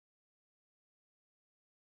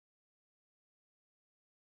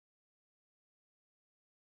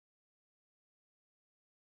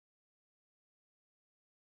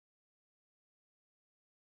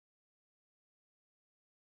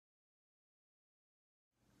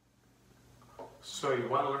So you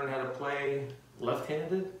want to learn how to play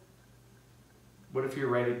left-handed? What if you're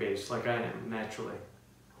righty-based like I am naturally?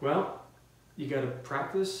 Well, you got to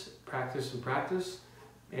practice, practice, and practice.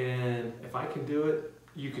 And if I can do it,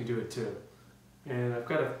 you can do it too. And I've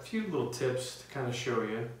got a few little tips to kind of show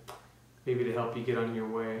you, maybe to help you get on your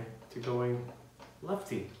way to going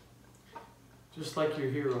lefty, just like your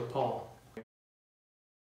hero, Paul.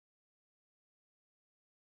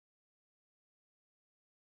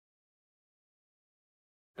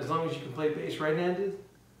 As long as you can play bass right-handed,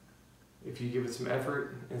 if you give it some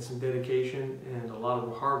effort and some dedication and a lot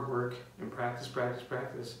of hard work and practice,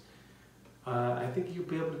 I think you'll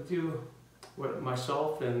be able to do what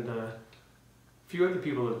myself and a few other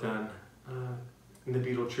people have done in the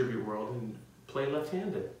Beatles Tribute world and play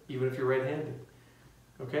left-handed, even if you're right-handed.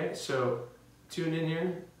 Okay, so tune in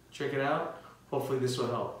here, check it out. Hopefully this will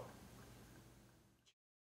help.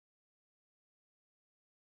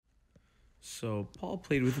 So Paul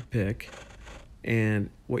played with a pick,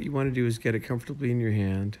 and what you want to do is get it comfortably in your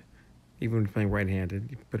hand. Even when you're playing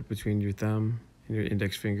right-handed, you put it between your thumb and your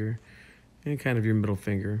index finger and kind of your middle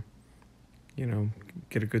finger. You know,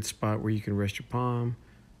 get a good spot where you can rest your palm,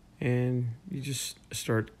 and you just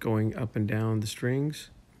start going up and down the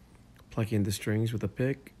strings, plucking the strings with a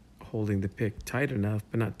pick, holding the pick tight enough,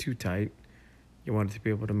 but not too tight. You want it to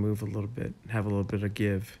be able to move a little bit, have a little bit of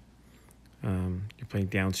give. You're playing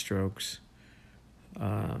downstrokes.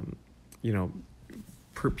 You know,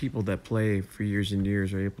 people that play for years and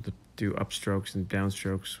years are able to do upstrokes and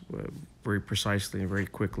downstrokes very precisely and very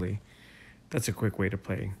quickly. That's a quick way to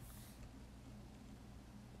play.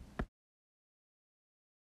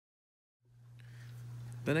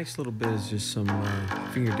 The next little bit is just some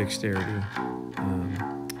finger dexterity,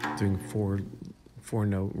 doing four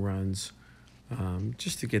note runs,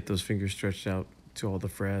 just to get those fingers stretched out to all the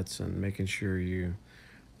frets and making sure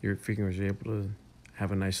your fingers are able to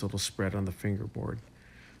have a nice little spread on the fingerboard.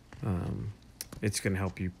 It's going to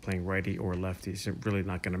help you playing righty or lefty. It's really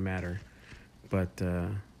not going to matter. But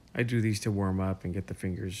I do these to warm up and get the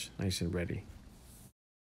fingers nice and ready.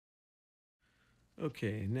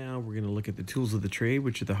 Okay, now we're going to look at the tools of the trade,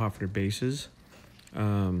 which are the Hofner basses.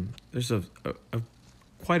 There's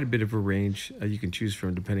quite a bit of a range you can choose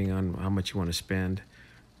from depending on how much you want to spend.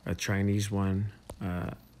 A Chinese ones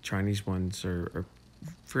are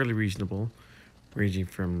fairly reasonable, ranging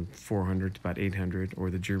from 400 to about 800,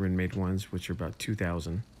 or the German-made ones, which are about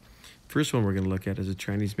 2,000. First one we're going to look at is a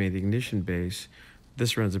Chinese-made ignition bass.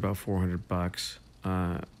 This runs about 400 bucks.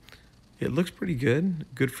 It looks pretty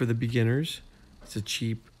good for the beginners. It's a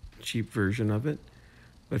cheap version of it.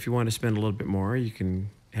 But if you want to spend a little bit more, you can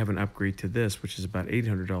have an upgrade to this, which is about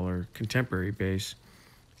 $800 contemporary bass.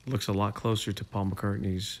 It looks a lot closer to Paul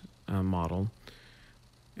McCartney's model.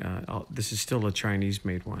 This is still a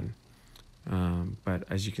Chinese-made one. But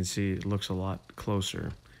as you can see, it looks a lot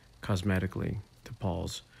closer cosmetically to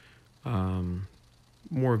Paul's.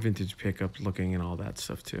 More vintage pickup looking and all that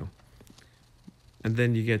stuff too. And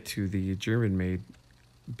then you get to the German-made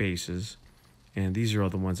basses, and these are all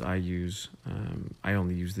the ones I use. I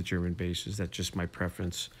only use the German basses. That's just my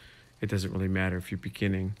preference. It doesn't really matter if you're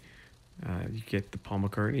beginning. You get the Paul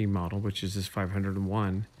McCartney model, which is this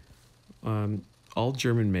 501. All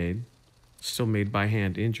German-made, still made by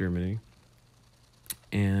hand in Germany.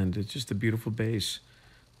 And it's just a beautiful bass,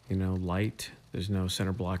 you know, light. There's no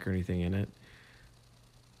center block or anything in it.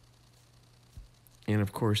 And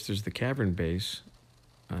of course, there's the cavern bass,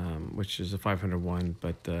 which is a 501,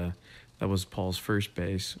 but that was Paul's first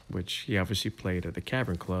bass, which he obviously played at the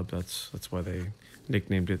Cavern Club. That's why they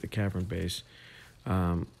nicknamed it the Cavern bass.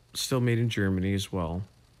 Still made in Germany as well.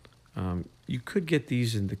 You could get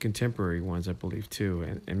these in the contemporary ones, I believe,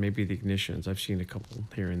 too, and maybe the ignitions. I've seen a couple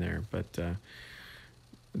here and there, but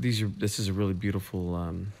this is a really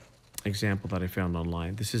beautiful example that I found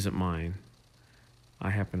online. This isn't mine. I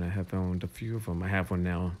happen to have owned a few of them. I have one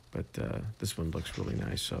now, but this one looks really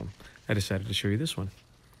nice, so I decided to show you this one.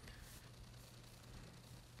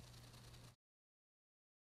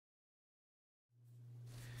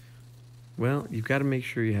 Well, you've got to make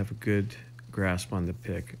sure you have a good grasp on the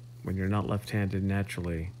pick. When you're not left-handed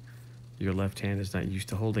naturally, your left hand is not used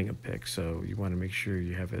to holding a pick, so you want to make sure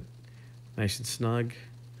you have it nice and snug,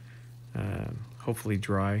 hopefully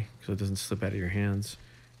dry so it doesn't slip out of your hands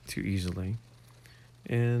too easily.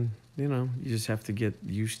 And, you know, you just have to get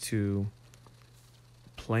used to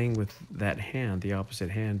playing with that hand, the opposite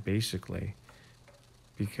hand, basically,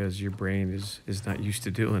 because your brain is not used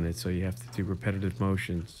to doing it, so you have to do repetitive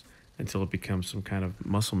motions until it becomes some kind of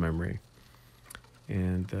muscle memory.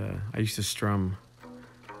 And I used to strum,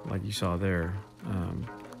 like you saw there,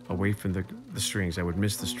 away from the strings. I would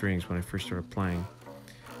miss the strings when I first started playing.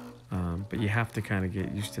 But you have to kind of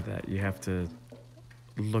get used to that. You have to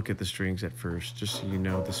look at the strings at first, just so you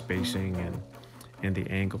know the spacing and the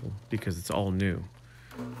angle, because it's all new.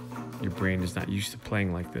 Your brain is not used to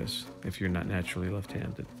playing like this if you're not naturally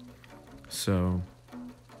left-handed. So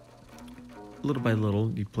little by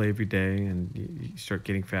little, you play every day and you start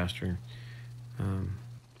getting faster.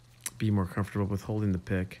 Be more comfortable with holding the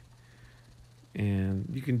pick. And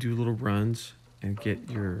you can do little runs and get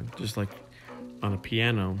just like on a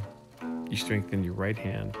piano, you strengthen your right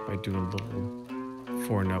hand by doing little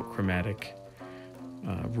 4-note chromatic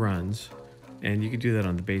runs. And you can do that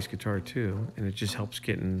on the bass guitar too. And it just helps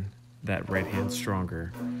getting that right hand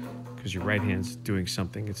stronger, because your right hand's doing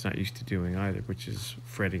something it's not used to doing either, which is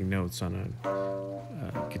fretting notes on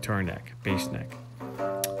a guitar neck, bass neck.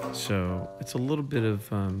 So it's a little bit of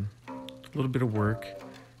work.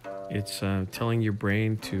 It's telling your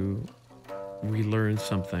brain to relearn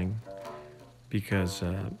something, because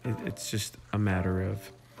it's just a matter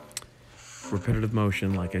of repetitive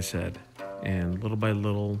motion, like I said, and little by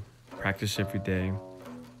little, practice every day,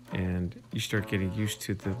 and you start getting used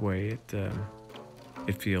to the way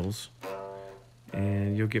it feels,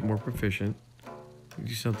 and you'll get more proficient. You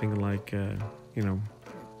do something like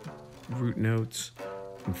root notes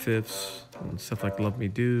and fifths and stuff like "Love Me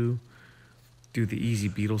Do." Do the easy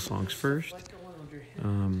Beatles songs first.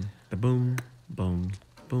 The boom, boom,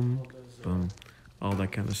 boom, boom, all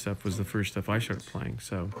that kind of stuff was the first stuff I started playing.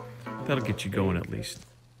 So that'll get you going at least.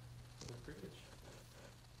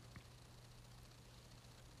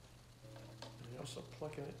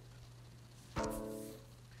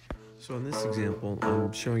 So in this example,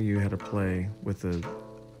 I'm showing you how to play with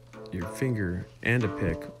your finger and a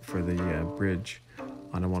pick for the bridge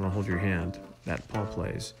on "I Want to Hold Your Hand" that Paul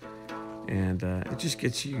plays. And it just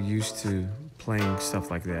gets you used to playing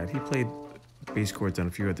stuff like that. He played bass chords on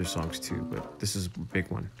a few other songs too, but this is a big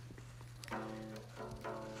one.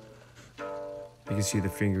 You can see the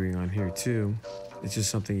fingering on here too. It's just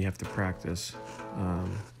something you have to practice,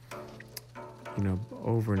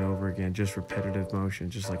 over and over again, just repetitive motion,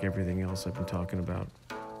 just like everything else I've been talking about.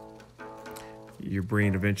 Your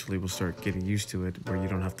brain eventually will start getting used to it, where you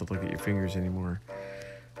don't have to look at your fingers anymore.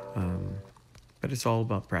 But it's all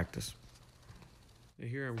about practice.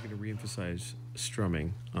 Here I'm going to reemphasize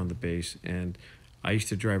strumming on the bass, and I used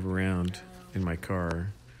to drive around in my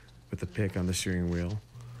car with the pick on the steering wheel,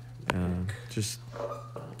 just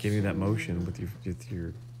getting that motion with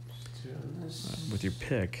your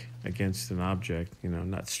pick against an object,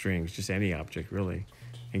 not strings, just any object really,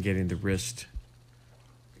 and getting the wrist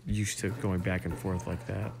used to going back and forth like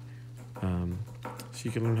that, so you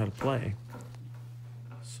can learn how to play.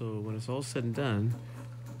 So when it's all said and done,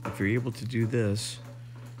 if you're able to do this,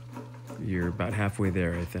 you're about halfway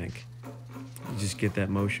there, I think. You just get that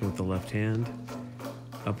motion with the left hand,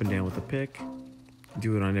 up and down with the pick,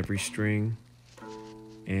 do it on every string,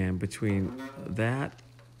 and between that,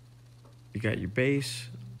 you got your bass,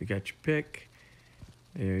 you got your pick,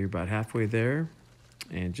 you're about halfway there,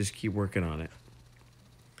 and just keep working on it.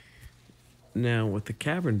 Now with the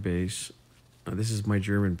cavern bass, this is my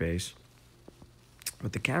German bass.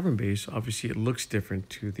 With the cavern bass, obviously it looks different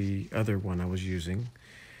to the other one I was using.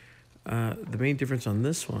 The main difference on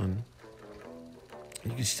this one,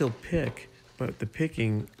 you can still pick, but the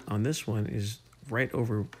picking on this one is right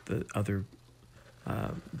over the other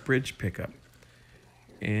bridge pickup.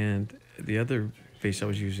 And the other bass I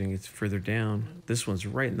was using, it's further down. This one's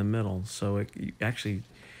right in the middle, so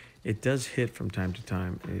it does hit from time to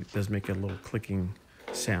time. It does make a little clicking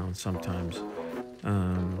sound sometimes.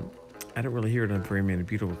 I don't really hear it on very many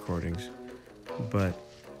Beatle recordings, but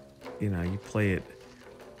you play it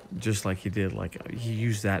just like he did. Like he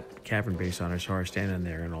used that cavern bass on his Hard Standing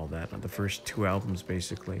There and all that on the first 2 albums,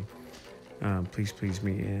 basically. Please Please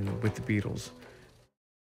Me and with the Beatles.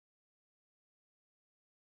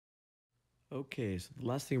 Okay, so the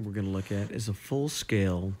last thing we're going to look at is a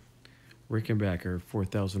full-scale Rickenbacker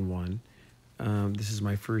 4001. This is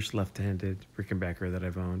my first left-handed Rickenbacker that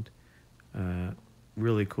I've owned.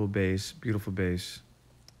 Really cool bass, beautiful bass.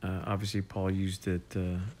 Obviously, Paul used it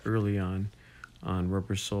early on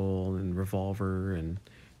Rubber Soul and Revolver, and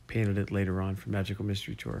painted it later on for Magical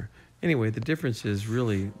Mystery Tour. Anyway, the difference is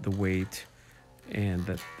really the weight and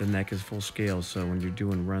that the neck is full scale. So when you're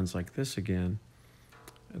doing runs like this again,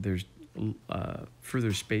 there's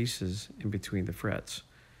further spaces in between the frets.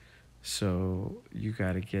 So you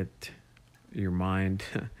got to get your mind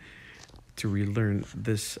to relearn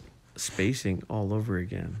this spacing all over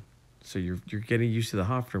again. So you're getting used to the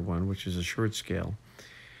Hofner one, which is a short scale.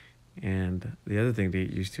 And the other thing to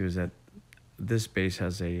get used to is that this bass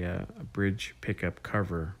has a bridge pickup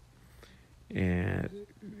cover, and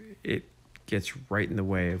it gets right in the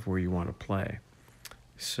way of where you want to play.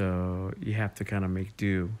 So you have to kind of make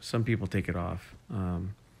do. Some people take it off.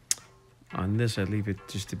 On this, I leave it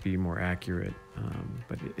just to be more accurate,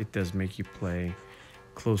 but it does make you play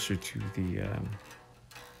closer to the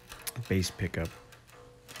bass pickup,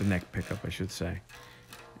 the neck pickup, I should say.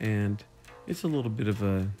 And it's a little bit of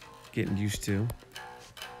a getting used to,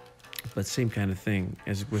 but same kind of thing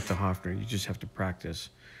as with the Hofner. You just have to practice.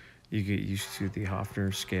 You get used to the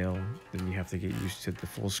Hofner scale, then you have to get used to the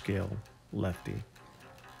full scale lefty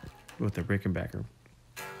with the Rickenbacker.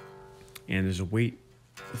 And there's a weight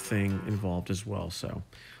thing involved as well. So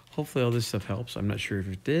hopefully all this stuff helps. I'm not sure if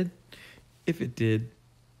it did. If it did,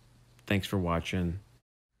 thanks for watching.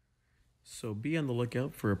 So be on the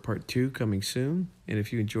lookout for a part 2 coming soon. And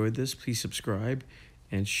if you enjoyed this, please subscribe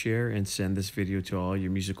and share and send this video to all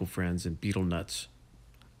your musical friends and Beatle nuts.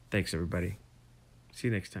 Thanks, everybody. See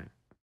you next time.